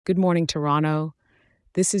Good morning, Toronto.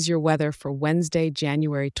 This is your weather for Wednesday,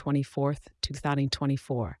 January 24th,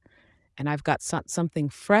 2024. And I've got something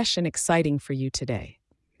fresh and exciting for you today.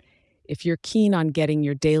 If you're keen on getting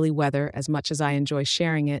your daily weather as much as I enjoy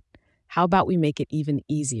sharing it, how about we make it even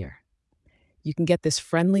easier? You can get this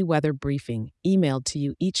friendly weather briefing emailed to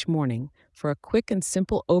you each morning for a quick and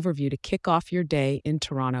simple overview to kick off your day in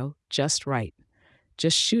Toronto just right.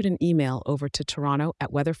 Just shoot an email over to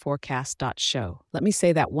toronto@weatherforecast.show. Let me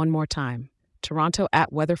say that one more time.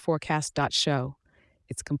 toronto@weatherforecast.show.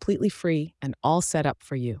 It's completely free and all set up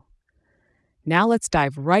for you. Now let's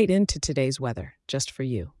dive right into today's weather, just for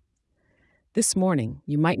you. This morning,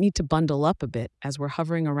 you might need to bundle up a bit as we're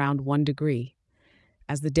hovering around 1 degree.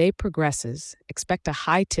 As the day progresses, expect a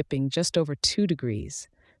high tipping just over 2 degrees,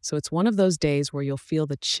 so it's one of those days where you'll feel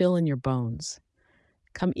the chill in your bones.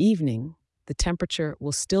 Come evening, the temperature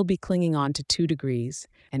will still be clinging on to 2 degrees,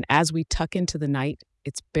 and as we tuck into the night,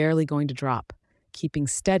 it's barely going to drop, keeping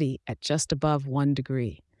steady at just above 1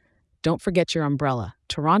 degree. Don't forget your umbrella.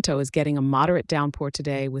 Toronto is getting a moderate downpour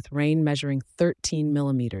today with rain measuring 13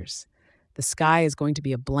 millimeters. The sky is going to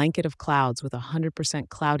be a blanket of clouds with 100%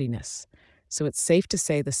 cloudiness, so it's safe to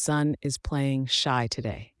say the sun is playing shy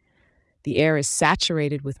today. The air is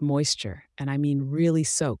saturated with moisture, and I mean really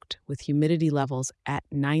soaked, with humidity levels at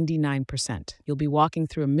 99%. You'll be walking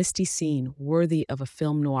through a misty scene worthy of a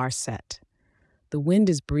film noir set. The wind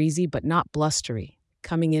is breezy but not blustery,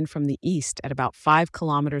 coming in from the east at about 5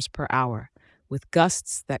 kilometers per hour, with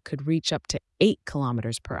gusts that could reach up to 8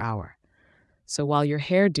 kilometers per hour. So while your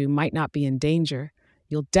hairdo might not be in danger,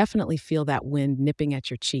 you'll definitely feel that wind nipping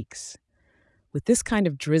at your cheeks. With this kind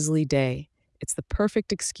of drizzly day, it's the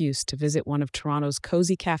perfect excuse to visit one of Toronto's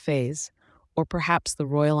cozy cafés or perhaps the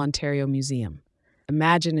Royal Ontario Museum.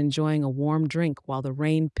 Imagine enjoying a warm drink while the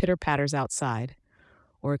rain pitter-patters outside,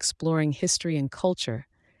 or exploring history and culture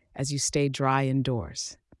as you stay dry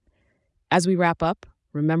indoors. As we wrap up,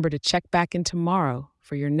 remember to check back in tomorrow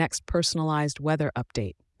for your next personalized weather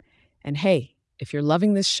update. And hey, if you're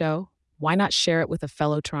loving this show, why not share it with a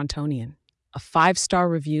fellow Torontonian? A 5-star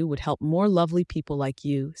review would help more lovely people like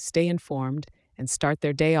you stay informed and start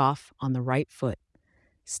their day off on the right foot.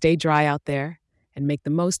 Stay dry out there and make the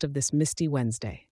most of this misty Wednesday.